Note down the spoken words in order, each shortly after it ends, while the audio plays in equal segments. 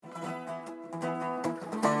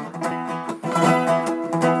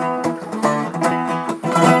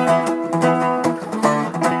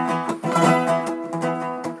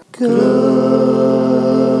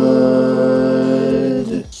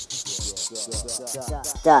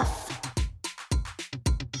Stuff.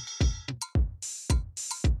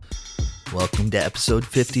 Welcome to episode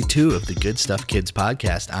 52 of the Good Stuff Kids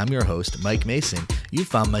podcast. I'm your host, Mike Mason. You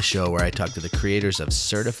found my show where I talk to the creators of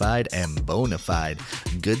certified and bona fide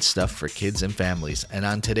good stuff for kids and families. And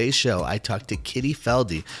on today's show, I talk to Kitty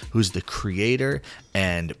Felde, who's the creator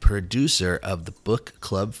and producer of the Book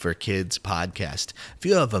Club for Kids podcast. If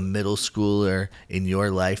you have a middle schooler in your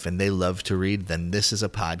life and they love to read, then this is a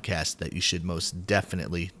podcast that you should most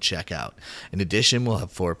definitely check out. In addition, we'll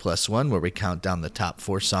have 4+1, where we count down the top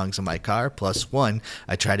 4 songs in my car, plus 1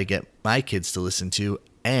 I try to get my kids to listen to.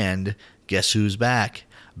 And guess who's back?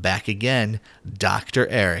 Back again, Dr.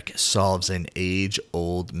 Eric solves an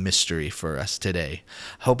age-old mystery for us today.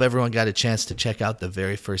 Hope everyone got a chance to check out the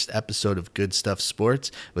very first episode of Good Stuff Sports.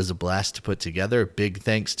 It was a blast to put together. Big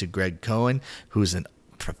thanks to Greg Cohen, who's an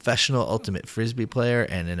professional ultimate frisbee player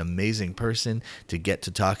and an amazing person to get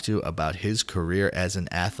to talk to about his career as an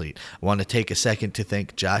athlete. I want to take a second to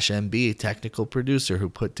thank Josh MB, technical producer, who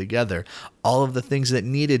put together all of the things that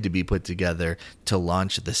needed to be put together to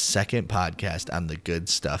launch the second podcast on the Good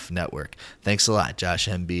Stuff Network. Thanks a lot, Josh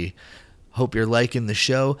MB. Hope you're liking the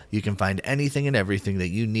show. You can find anything and everything that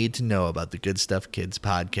you need to know about the Good Stuff Kids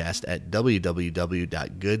podcast at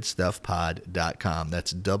www.goodstuffpod.com.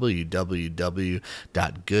 That's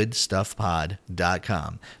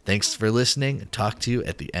www.goodstuffpod.com. Thanks for listening. Talk to you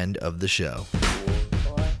at the end of the show.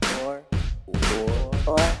 Or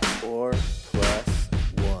plus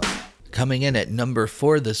 1. Coming in at number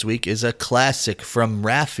 4 this week is a classic from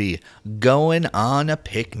Raffi, Going on a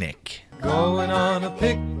Picnic. Going on a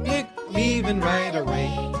picnic, leaving right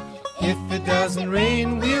away. If it doesn't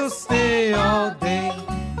rain, we'll stay all day.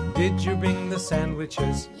 Did you bring the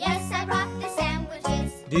sandwiches? Yes, I brought the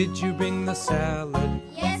sandwiches. Did you bring the salad?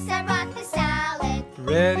 Yes, I brought the salad.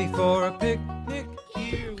 Ready for a picnic?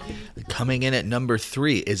 Here we... Coming in at number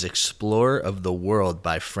 3 is Explorer of the World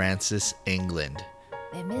by Francis England.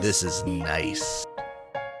 This is nice.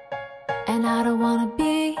 And I don't wanna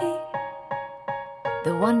be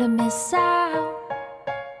the one to miss out,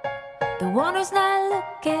 the one who's not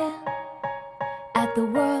looking at the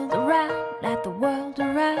world around, at the world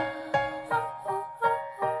around.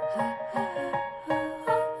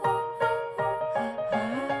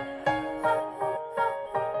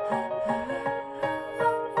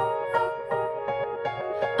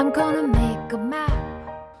 I'm gonna make a map.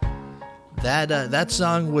 That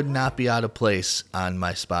song would not be out of place on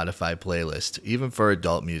my Spotify playlist, even for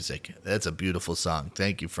adult music. That's a beautiful song.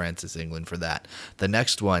 Thank you, Francis England, for that. The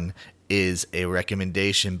next one is a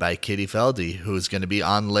recommendation by Kitty Felde, who is going to be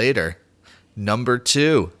on later. Number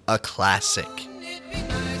 2, a classic.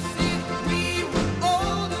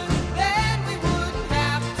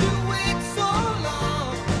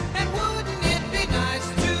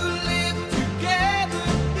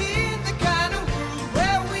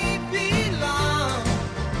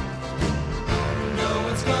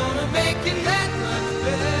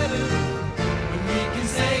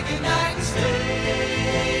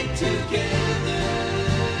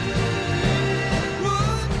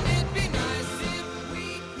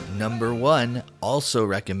 Number 1, also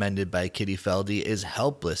recommended by Kitty Felde, is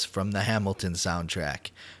Helpless from the Hamilton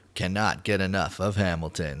soundtrack. Cannot get enough of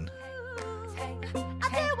Hamilton.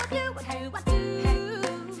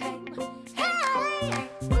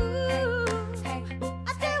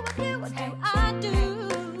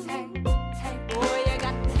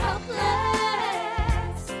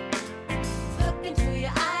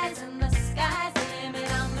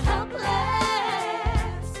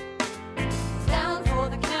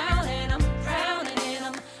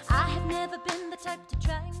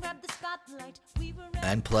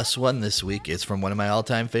 And plus 1 this week is from one of my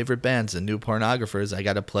all-time favorite bands, the New Pornographers. I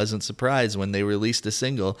got a pleasant surprise when they released a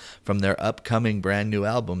single from their upcoming brand new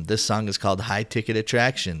album. This song is called High Ticket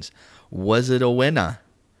Attractions. Was it a winner?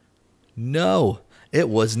 No, it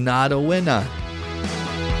was not a winner.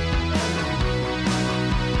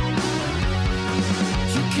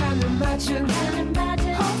 You can imagine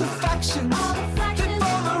all the factions that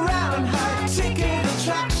form around high ticket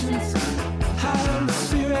attractions. High on the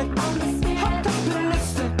spirit, hopped up and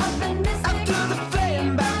listen. After the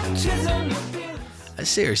flame baptism.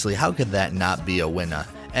 Seriously, how could that not be a winner?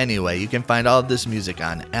 Anyway, you can find all of this music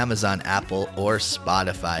on Amazon, Apple, or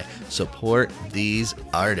Spotify. Support these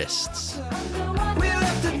artists. We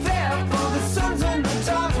left it there for the sons and the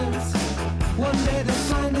daughters. One day they'll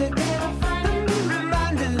find it and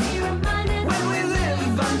be reminded when we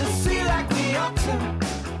live under sea like we ought to.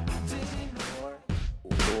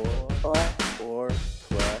 Or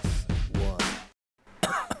plus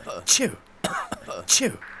 1. Chew.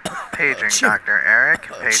 Chew. Paging Dr. Eric.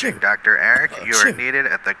 Paging Dr. Eric. You are needed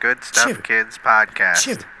at the Good Stuff Kids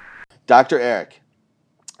podcast. Dr. Eric,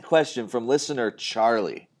 question from listener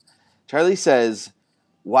Charlie. Charlie says,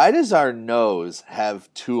 why does our nose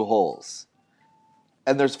have two holes?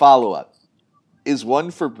 And there's follow-up. Is one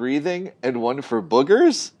for breathing and one for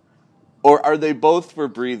boogers? Or are they both for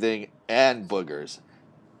breathing and boogers?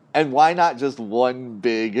 And why not just one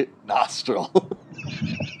big nostril?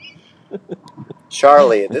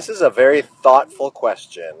 Charlie, this is a very thoughtful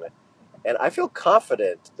question, and I feel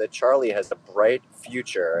confident that Charlie has a bright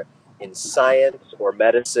future in science or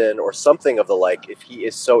medicine or something of the like if he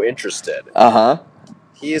is so interested. Uh-huh.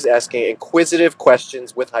 He is asking inquisitive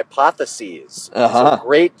questions with hypotheses. Uh-huh. So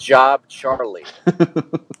great job, Charlie.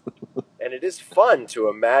 And it is fun to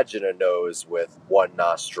imagine a nose with one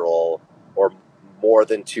nostril or more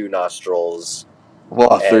than two nostrils.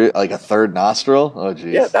 Well, like a third nostril? Oh,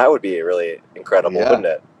 geez. Yeah, that would be really incredible, wouldn't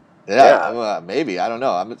it? Yeah. Maybe. I don't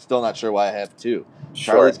know. I'm still not sure why I have two.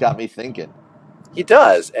 Sure. Charlie's got me thinking. He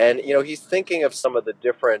does. And, he's thinking of some of the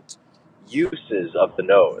different uses of the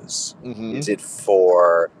nose. Mm-hmm. Is it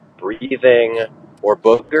for breathing or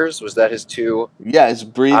boogers? Was that his two Yeah, it's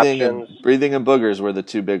breathing options? and boogers were the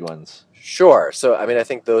two big ones. Sure. So, I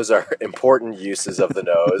think those are important uses of the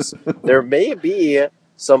nose. There may be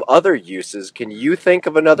some other uses. Can you think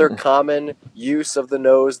of another common use of the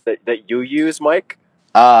nose that you use, Mike?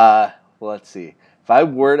 Well, let's see. If I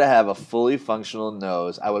were to have a fully functional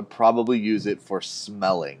nose, I would probably use it for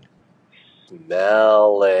smelling.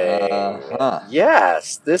 Smelling. Uh-huh.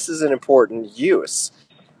 Yes, this is an important use.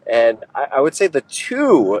 And I would say the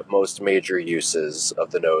two most major uses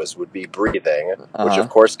of the nose would be breathing, which of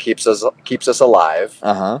course keeps us alive,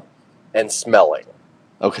 and smelling.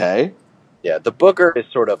 Okay. Yeah, the booger is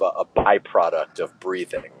sort of a byproduct of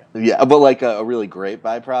breathing. Yeah, but like a really great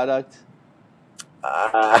byproduct?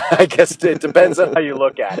 I guess it depends on how you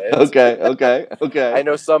look at it. Okay. I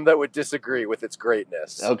know some that would disagree with its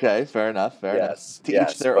greatness. Okay, fair enough. To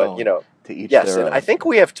each their but, own. To each yes, their and own. I think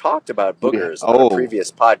we have talked about boogers on a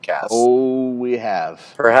previous podcast. Oh, we have.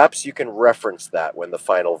 Perhaps you can reference that when the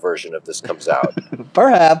final version of this comes out.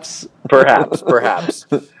 Perhaps.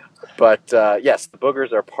 But yes, the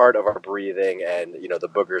boogers are part of our breathing, and the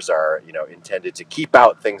boogers are intended to keep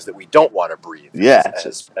out things that we don't want to breathe. Yes,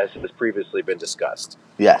 as has previously been discussed.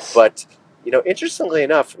 Yes, but interestingly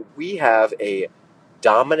enough, we have a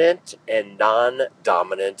dominant and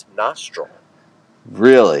non-dominant nostril.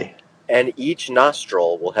 Really? And each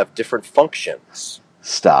nostril will have different functions.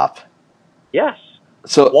 Stop. Yes.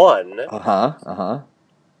 So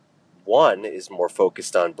one is more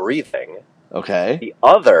focused on breathing. Okay. The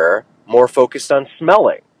other more focused on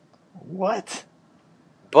smelling. What?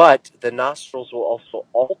 But the nostrils will also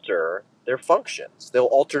alter their functions. They'll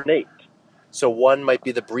alternate. So one might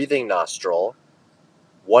be the breathing nostril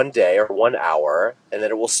one day or 1 hour, and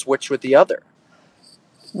then it will switch with the other.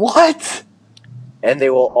 What? And they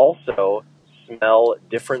will also smell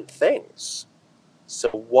different things. So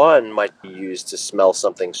one might be used to smell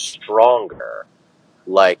something stronger,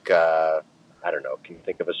 like I don't know. Can you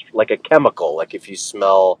think of like a chemical? Like if you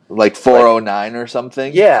smell like 409 or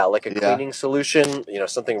something. Yeah, like a cleaning solution.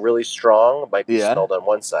 Something really strong might be smelled on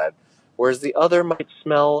one side, whereas the other might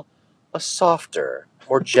smell a softer,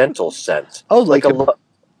 more gentle scent. Oh, like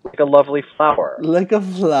a lovely flower. Like a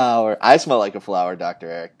flower. I smell like a flower,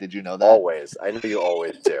 Dr. Eric. Did you know that? Always. I know you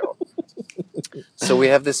always do. So we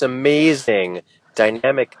have this amazing,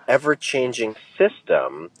 dynamic, ever-changing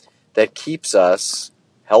system that keeps us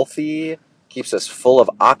healthy, keeps us full of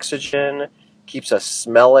oxygen, keeps us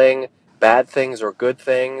smelling bad things or good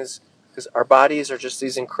things, because our bodies are just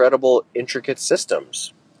these incredible, intricate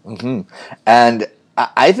systems. Mm-hmm. And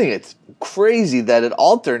I think it's crazy that it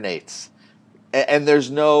alternates. And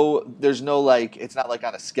there's no like, it's not like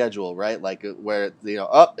on a schedule, right? Like where,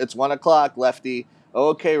 it's 1 o'clock, lefty.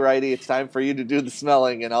 Okay, righty, it's time for you to do the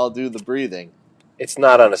smelling and I'll do the breathing. It's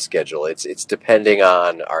not on a schedule. It's depending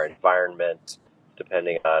on our environment,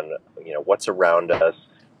 depending on, what's around us,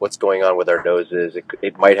 what's going on with our noses.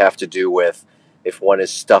 It might have to do with if one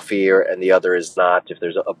is stuffy and the other is not, if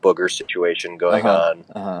there's a booger situation going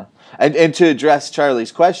on. And to address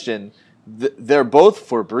Charlie's question, they're both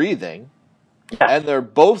for breathing. Yes. And they're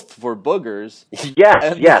both for boogers.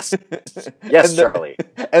 Yes. Yes, Charlie.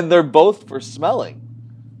 And they're both for smelling.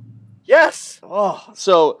 Yes. Oh,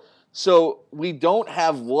 so we don't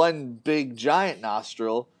have one big giant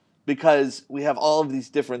nostril because we have all of these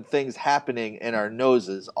different things happening in our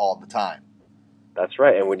noses all the time. That's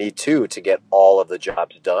right, and we need two to get all of the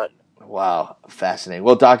jobs done. Wow, fascinating.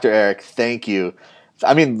 Well, Dr. Eric, thank you.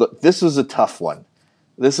 I mean, look, this was a tough one.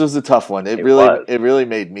 This was a tough one. It was. It really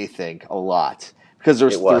made me think a lot because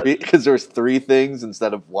there's three things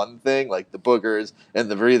instead of one thing, like the boogers and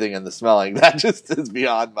the breathing and the smelling. That just is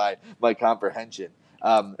beyond my comprehension.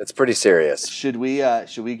 It's pretty serious. Should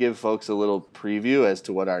we give folks a little preview as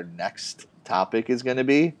to what our next topic is going to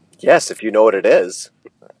be? Yes, if you know what it is.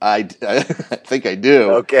 I think I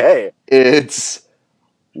do. Okay. It's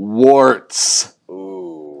warts.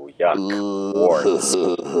 Ooh, yuck. Warts.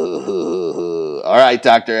 All right,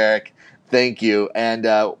 Dr. Eric, thank you. And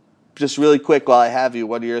just really quick, while I have you,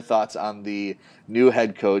 what are your thoughts on the new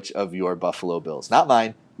head coach of your Buffalo Bills? Not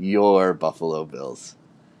mine, your Buffalo Bills.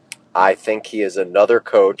 I think he is another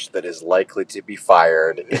coach that is likely to be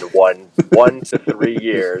fired in 1 to 3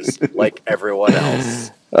 years, like everyone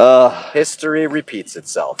else. History repeats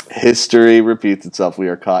itself. History repeats itself. We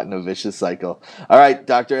are caught in a vicious cycle. All right,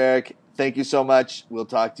 Dr. Eric, thank you so much. We'll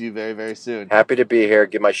talk to you very, very soon. Happy to be here.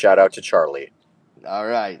 Give my shout out to Charlie. All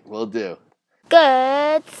right, will do.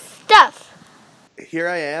 Good stuff. Here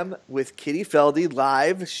I am with Kitty Felde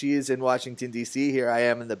live. She is in Washington, D.C. Here I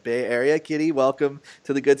am in the Bay Area. Kitty, welcome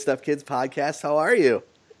to the Good Stuff Kids podcast. How are you?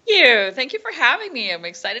 Thank you for having me. I'm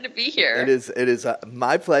excited to be here. It is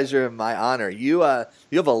my pleasure and my honor. You have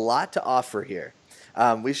a lot to offer here.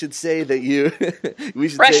 We should say that you.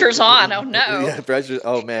 Pressure's on. Oh no. Yeah, pressure.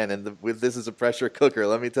 Oh man, and this is a pressure cooker.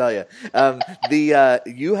 Let me tell you.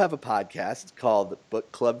 You have a podcast called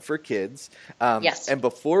Book Club for Kids. Yes. And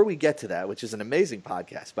before we get to that, which is an amazing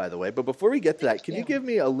podcast, by the way, but before we get to that, can you give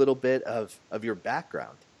me a little bit of your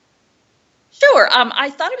background? Sure. I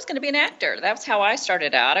thought I was going to be an actor. That's how I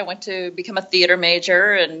started out. I went to become a theater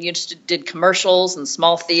major and just did commercials and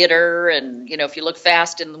small theater. And, if you look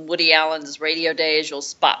fast in Woody Allen's radio days, you'll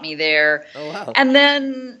spot me there. Oh, wow. And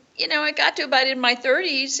then, I got to about in my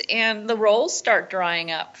 30s and the roles start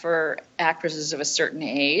drying up for actresses of a certain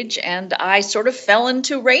age. And I sort of fell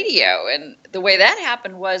into radio. And the way that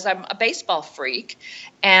happened was I'm a baseball freak.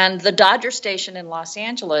 And the Dodger station in Los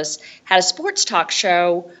Angeles had a sports talk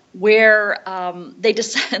show where they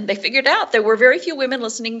figured out there were very few women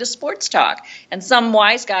listening to sports talk. And some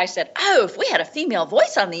wise guy said, if we had a female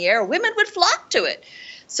voice on the air, women would flock to it.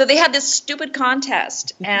 So they had this stupid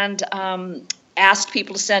contest and asked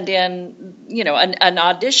people to send in, an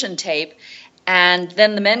audition tape. And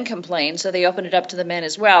then the men complained, so they opened it up to the men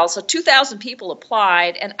as well. So 2,000 people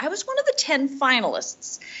applied, and I was one of the 10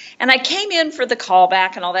 finalists. And I came in for the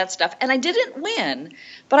callback and all that stuff, and I didn't win.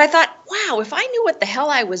 But I thought, wow, if I knew what the hell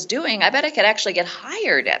I was doing, I bet I could actually get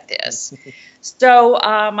hired at this. So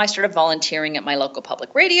I started volunteering at my local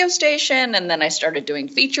public radio station, and then I started doing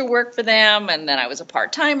feature work for them, and then I was a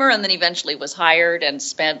part-timer, and then eventually was hired and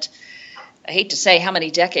spent, I hate to say how many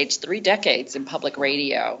decades, 3 decades in public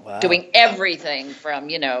radio, Wow. doing everything from,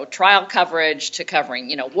 trial coverage to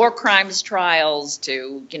covering, war crimes trials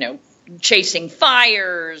to, chasing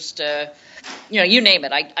fires to, you name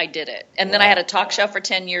it. I did it. And then I had a talk show for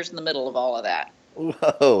 10 years in the middle of all of that.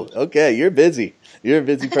 Whoa. Okay. You're busy. You're a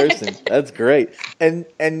busy person. That's great.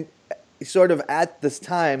 And sort of at this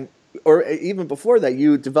time, or even before that,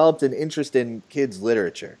 you developed an interest in kids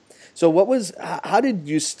literature. So how did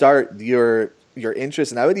you start your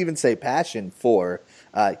interest, and I would even say passion for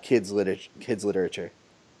kids literature?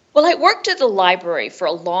 Well, I worked at the library for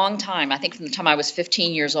a long time. I think from the time I was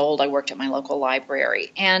 15 years old, I worked at my local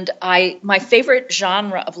library. And my favorite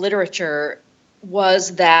genre of literature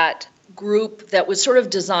was that group that was sort of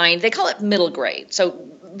designed, they call it middle grade. So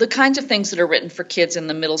the kinds of things that are written for kids in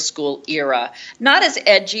the middle school era, not as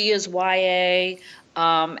edgy as YA,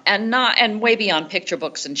 and way beyond picture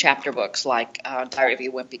books and chapter books like Diary of a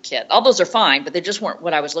Wimpy Kid. All those are fine, but they just weren't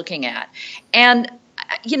what I was looking at. And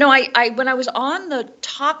I when I was on the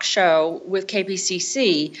talk show with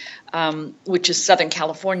KPCC, which is Southern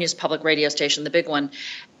California's public radio station, the big one,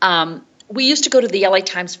 we used to go to the LA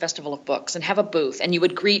Times Festival of Books and have a booth, and you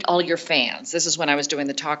would greet all your fans. This is when I was doing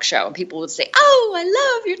the talk show, and people would say, "Oh, I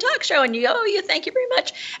love your talk show," and thank you very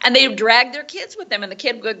much. And they would drag their kids with them, and the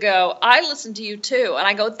kid would go, "I listen to you too," and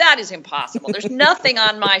I go, "That is impossible. There's nothing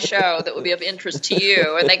on my show that would be of interest to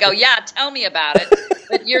you." And they go, "Yeah, tell me about it.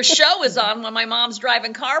 But your show is on when my mom's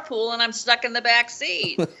driving carpool and I'm stuck in the back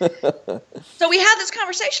seat." So we had this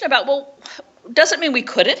conversation about, well, doesn't mean we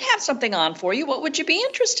couldn't have something on for you. What would you be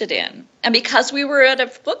interested in? And because we were at a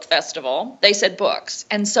book festival, they said books.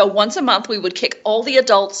 And so once a month we would kick all the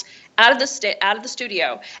adults out of the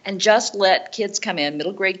studio, and just let kids come in,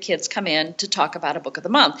 middle grade kids come in to talk about a book of the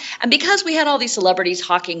month. And because we had all these celebrities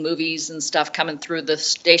hawking movies and stuff coming through the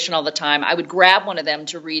station all the time, I would grab one of them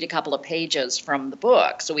to read a couple of pages from the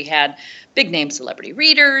book. So we had big name celebrity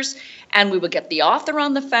readers, and we would get the author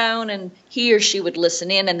on the phone, and he or she would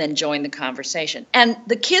listen in and then join the conversation. And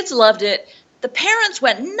the kids loved it. The parents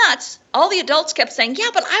went nuts. All the adults kept saying, yeah,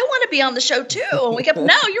 but I want to be on the show too. And we kept, no,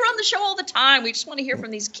 you're on the show all the time. We just want to hear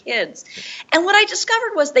from these kids. And what I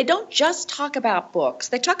discovered was they don't just talk about books.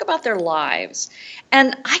 They talk about their lives.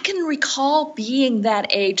 And I can recall being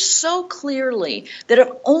that age so clearly that if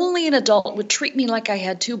only an adult would treat me like I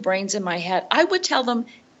had two brains in my head, I would tell them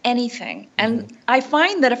anything. And I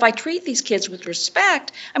find that if I treat these kids with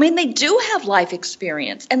respect, I mean, they do have life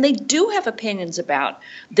experience and they do have opinions about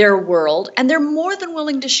their world, and they're more than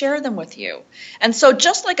willing to share them with you. And so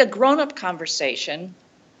just like a grown-up conversation,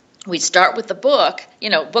 we start with the book.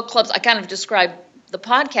 Book clubs, I kind of describe the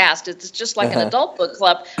podcast, it's just like an adult book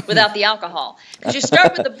club without the alcohol. Because you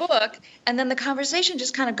start with the book, and then the conversation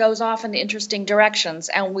just kind of goes off in interesting directions,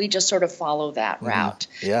 and we just sort of follow that route.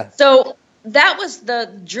 Yeah. So that was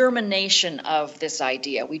the germination of this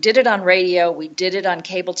idea. We did it on radio, we did it on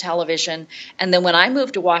cable television, and then when I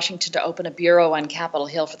moved to Washington to open a bureau on Capitol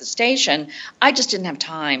Hill for the station, I just didn't have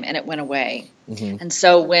time, and it went away. And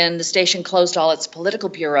so when the station closed all its political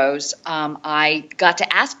bureaus, I got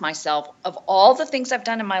to ask myself, of all the things I've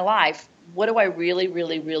done in my life, what do I really,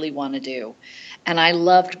 really, really want to do? And I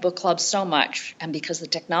loved book clubs so much, and because the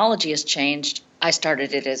technology has changed, I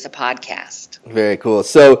started it as a podcast. Very cool.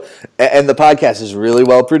 So, and the podcast is really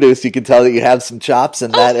well produced. You can tell that you have some chops in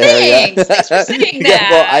that area. Thanks for saying that. Yeah,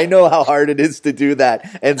 well, I know how hard it is to do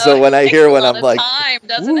that. And so when I hear one, I'm like, time,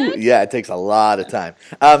 doesn't it? Yeah, it takes a lot of time.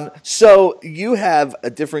 So you have a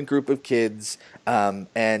different group of kids,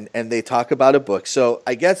 and they talk about a book. So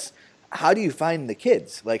I guess, how do you find the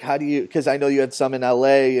kids? Like, because I know you had some in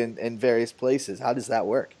LA and various places. How does that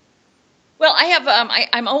work? Well, I have.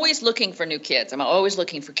 I'm always looking for new kids. I'm always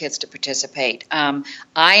looking for kids to participate. I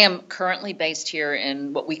am currently based here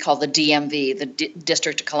in what we call the DMV, the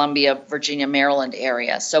District of Columbia, Virginia, Maryland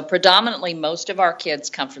area. So predominantly, most of our kids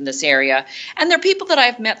come from this area, and they're people that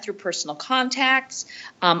I've met through personal contacts.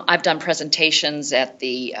 I've done presentations at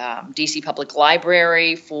the DC Public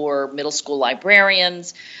Library for middle school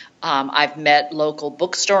librarians. I've met local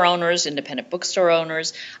bookstore owners, independent bookstore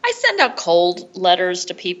owners. I send out cold letters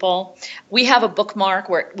to people. We have a bookmark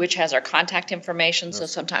which has our contact information, so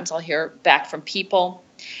sometimes I'll hear back from people.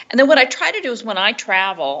 And then what I try to do is when I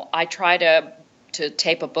travel, I try to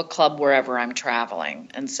tape a book club wherever I'm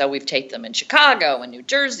traveling. And so we've taped them in Chicago and New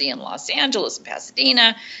Jersey and Los Angeles and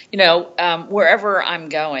Pasadena, wherever I'm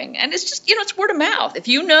going. And it's just, it's word of mouth. If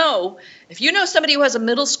you know somebody who has a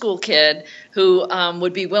middle school kid who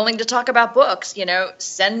would be willing to talk about books,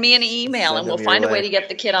 send me an email and we'll find a way to get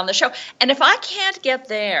the kid on the show. And if I can't get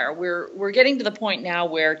there, we're getting to the point now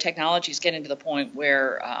where technology is getting to the point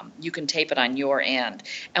where you can tape it on your end.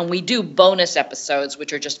 And we do bonus episodes,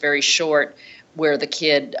 which are just very short, where the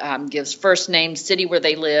kid gives first name, city where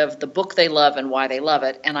they live, the book they love, and why they love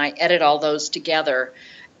it. And I edit all those together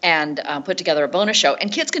and put together a bonus show. And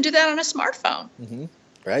kids can do that on a smartphone. Mm-hmm.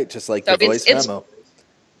 Right, just like the voice memo.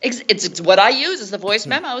 It's what I use is the voice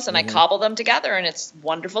memos, and I cobble them together, and it's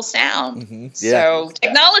wonderful sound. Yeah. So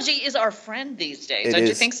technology is our friend these days. Don't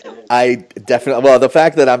you think so? I definitely. Well, the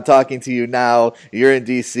fact that I'm talking to you now, you're in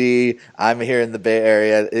DC, I'm here in the Bay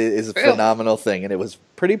Area, is a phenomenal thing, and it was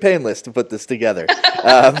pretty painless to put this together.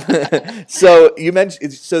 So you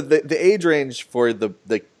mentioned, the age range for the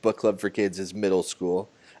book club for kids is middle school.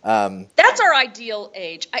 That's our ideal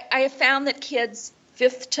age. I have found that kids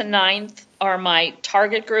 5th to 9th are my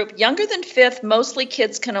target group. Younger than 5th, mostly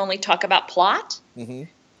kids can only talk about plot. And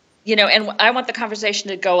I want the conversation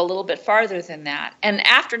to go a little bit farther than that. And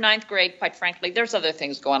after 9th grade, quite frankly, there's other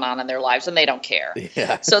things going on in their lives, and they don't care.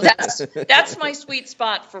 Yeah. So that's my sweet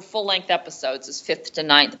spot for full-length episodes is 5th to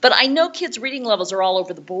 9th. But I know kids' reading levels are all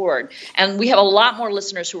over the board, and we have a lot more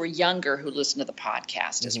listeners who are younger who listen to the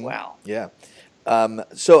podcast as well. Yeah.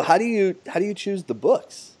 So how do you choose the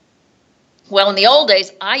books? Well, in the old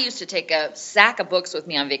days, I used to take a sack of books with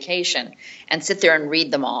me on vacation and sit there and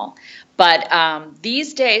read them all. But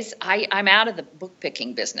these days, I'm out of the book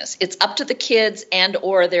picking business. It's up to the kids and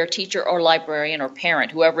or their teacher or librarian or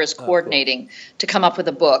parent, whoever is coordinating, to come up with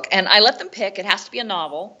a book. And I let them pick. It has to be a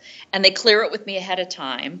novel, and they clear it with me ahead of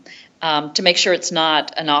time to make sure it's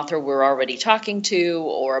not an author we're already talking to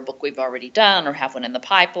or a book we've already done or have one in the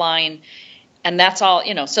pipeline. And that's all,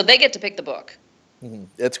 so they get to pick the book. Mm-hmm.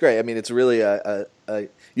 That's great. I mean, it's really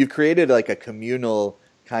you've created like a communal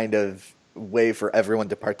kind of way for everyone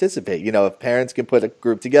to participate. You know, if parents can put a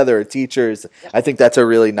group together, or teachers, I think that's a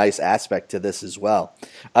really nice aspect to this as well.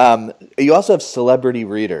 You also have celebrity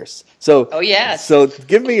readers. So, Oh, yes. So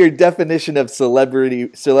give me your definition of celebrity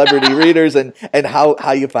readers and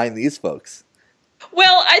how you find these folks.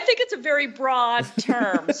 Well, I think it's a very broad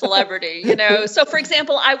term, celebrity, you know. So, for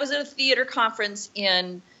example, I was at a theater conference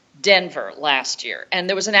in Denver last year, and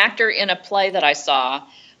there was an actor in a play that I saw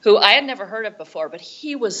who I had never heard of before, but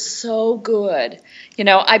he was so good. You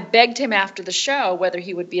know, I begged him after the show whether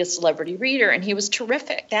he would be a celebrity reader, and he was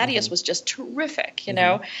terrific. Thaddeus was just terrific, you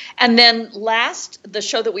know. And then the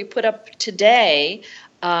show that we put up today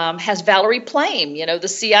has Valerie Plame, you know,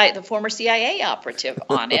 the former CIA operative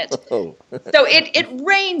on it. Oh. So it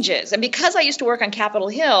ranges. And because I used to work on Capitol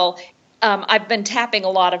Hill, I've been tapping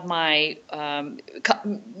a lot of my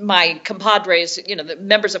my compadres, you know, the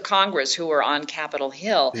members of Congress who are on Capitol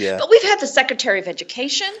Hill. Yeah. But we've had the Secretary of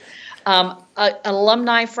Education. An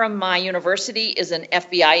alumni from my university is an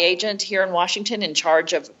FBI agent here in Washington in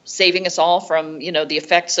charge of saving us all from, you know, the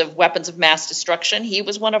effects of weapons of mass destruction. He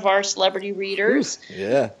was one of our celebrity readers.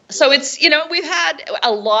 Yeah. So it's, you know, we've had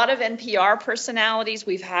a lot of NPR personalities.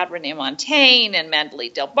 We've had Renee Montagne and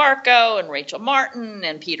Mandalit Del Barco and Rachel Martin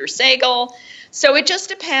and Peter Sagal. So it just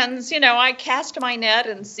depends. You know, I cast my net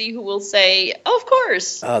and see who will say, oh, of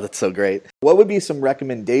course. Oh, that's so great. What would be some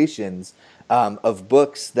recommendations of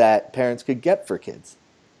books that parents could get for kids?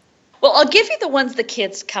 Well, I'll give you the ones the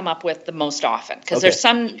kids come up with the most often, because Okay. there's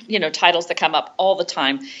some, you know, titles that come up all the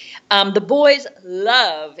time. The boys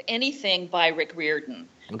love anything by Rick Riordan.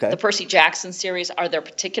 Okay. The Percy Jackson series are their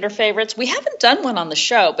particular favorites. We haven't done one on the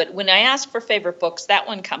show, but when I ask for favorite books, that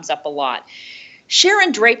one comes up a lot.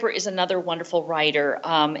 Sharon Draper is another wonderful writer,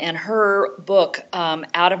 and her book,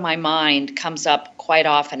 Out of My Mind, comes up quite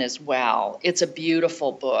often as well. It's a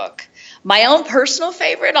beautiful book. My own personal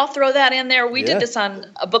favorite, I'll throw that in there. We did this on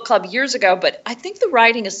a book club years ago, but I think the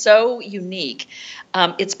writing is so unique.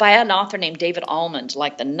 It's by an author named David Almond,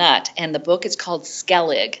 like the nut, and the book is called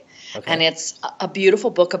Skellig. Okay. And it's a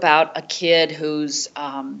beautiful book about a kid whose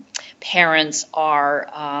parents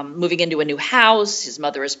are moving into a new house. His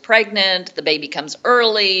mother is pregnant. The baby comes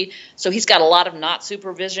early. So he's got a lot of not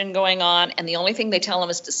supervision going on. And the only thing they tell him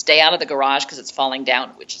is to stay out of the garage because it's falling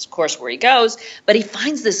down, which is, of course, where he goes. But he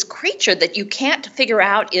finds this creature that you can't figure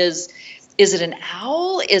out is it an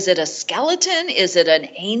owl? Is it a skeleton? Is it an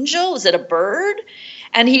angel? Is it a bird?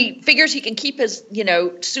 And he figures he can keep his, you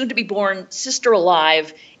know, soon-to-be-born sister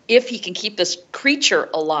alive if he can keep this creature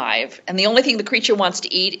alive. And the only thing the creature wants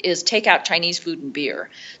to eat is takeout Chinese food and beer.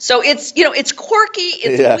 So it's, you know, it's quirky,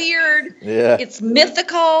 it's weird, it's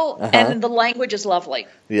mythical, and the language is lovely.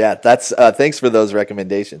 Yeah, that's thanks for those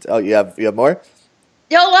recommendations. Oh, you have more?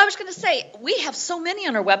 Yeah, well, I was going to say, we have so many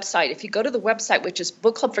on our website. If you go to the website, which is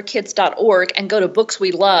bookclubforkids.org, and go to Books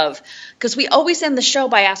We Love, because we always end the show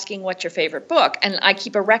by asking what's your favorite book, and I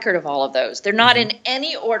keep a record of all of those. They're not in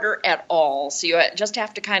any order at all, so you just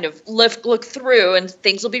have to kind of look through, and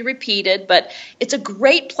things will be repeated, but it's a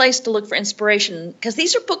great place to look for inspiration, because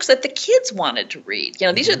these are books that the kids wanted to read. You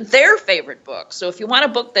know, these are their favorite books. So if you want a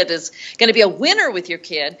book that is going to be a winner with your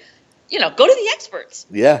kid, you know, go to the experts.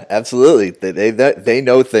 Yeah, absolutely. They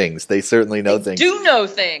know things. They certainly know things. Do know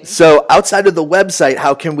things. So outside of the website,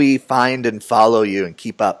 how can we find and follow you and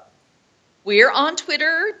keep up? We're on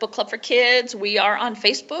Twitter, Book Club for Kids. We are on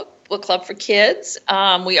Facebook, Book Club for Kids.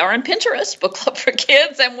 We are on Pinterest, Book Club for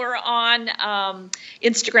Kids. And we're on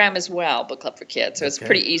Instagram as well, Book Club for Kids. So it's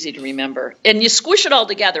pretty easy to remember. And you squish it all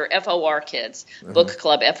together, FOR Kids. Book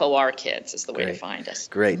Club FOR Kids is the way to find us.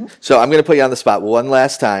 Great. So I'm going to put you on the spot one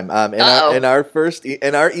last time. In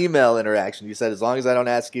our email interaction, you said as long as I don't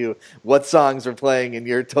ask you what songs are playing in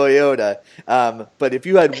your Toyota, but if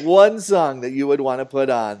you had one song that you would want to put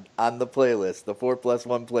on the playlist, the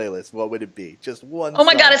 4+1 playlist, what would it be? Just one Oh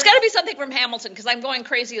my song. God, it's got to be something from Hamilton, because I'm going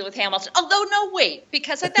crazy with Hamilton. Although, no, wait,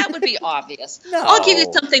 because that would be obvious. No. I'll give you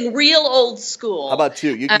something real old school. How about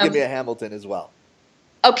two? You can give me a Hamilton as well.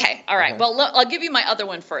 Okay, all right. Well, I'll give you my other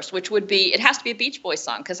one first, which would be, it has to be a Beach Boys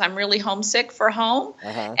song, because I'm really homesick for home.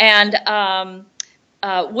 And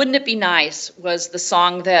Wouldn't It Be Nice was the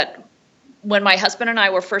song that, when my husband and I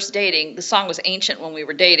were first dating, the song was ancient when we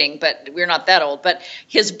were dating, but we're not that old. But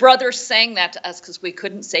his brother sang that to us because we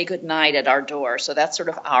couldn't say goodnight at our door. So that's sort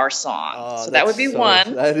of our song. Oh, so that would be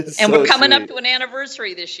one. That is and so we're coming sweet. up to an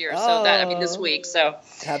anniversary this year. So that, I mean, this week. So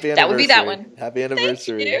Happy anniversary. that would be that one. Happy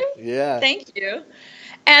anniversary. Thank you. Yeah. Thank you.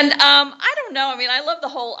 And I don't know. I mean, I love the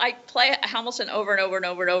whole, I play Hamilton over and over and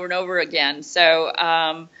over and over and over again. So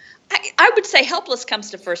I would say "Helpless"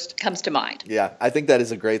 comes to mind. Yeah, I think that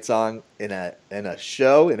is a great song in a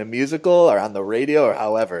show, in a musical, or on the radio, or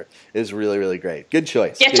however. It is really, really great. Good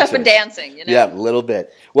choice. Get Good up and choice. dancing, Yeah, a little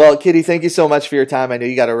bit. Well, Kitty, thank you so much for your time. I know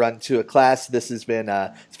you got to run to a class. This has been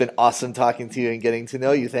it's been awesome talking to you and getting to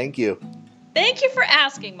know you. Thank you. Thank you for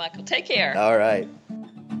asking, Michael. Take care. All right.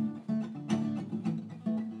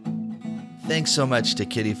 Thanks so much to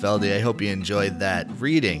Kitty Felde. I hope you enjoyed that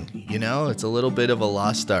reading. You know, it's a little bit of a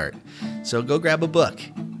lost art. So go grab a book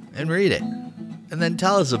and read it. And then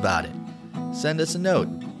tell us about it. Send us a note.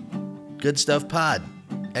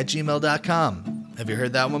 goodstuffpod@gmail.com. Have you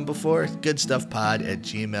heard that one before?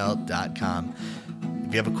 goodstuffpod@gmail.com.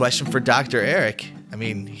 If you have a question for Dr. Eric, I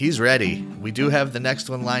mean, he's ready. We do have the next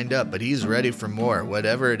one lined up, but he's ready for more,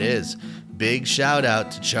 whatever it is. Big shout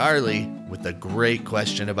out to Charlie with a great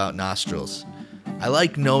question about nostrils. I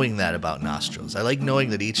like knowing that about nostrils. I like knowing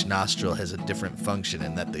that each nostril has a different function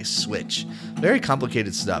and that they switch. Very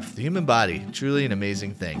complicated stuff. The human body, truly an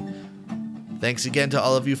amazing thing. Thanks again to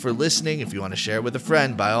all of you for listening. If you want to share it with a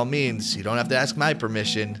friend, by all means, you don't have to ask my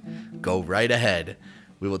permission. Go right ahead.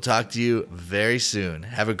 We will talk to you very soon.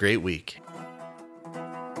 Have a great week.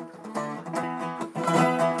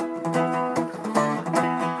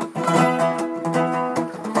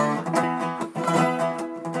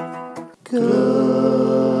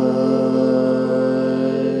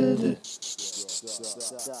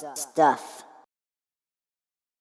 Stuff.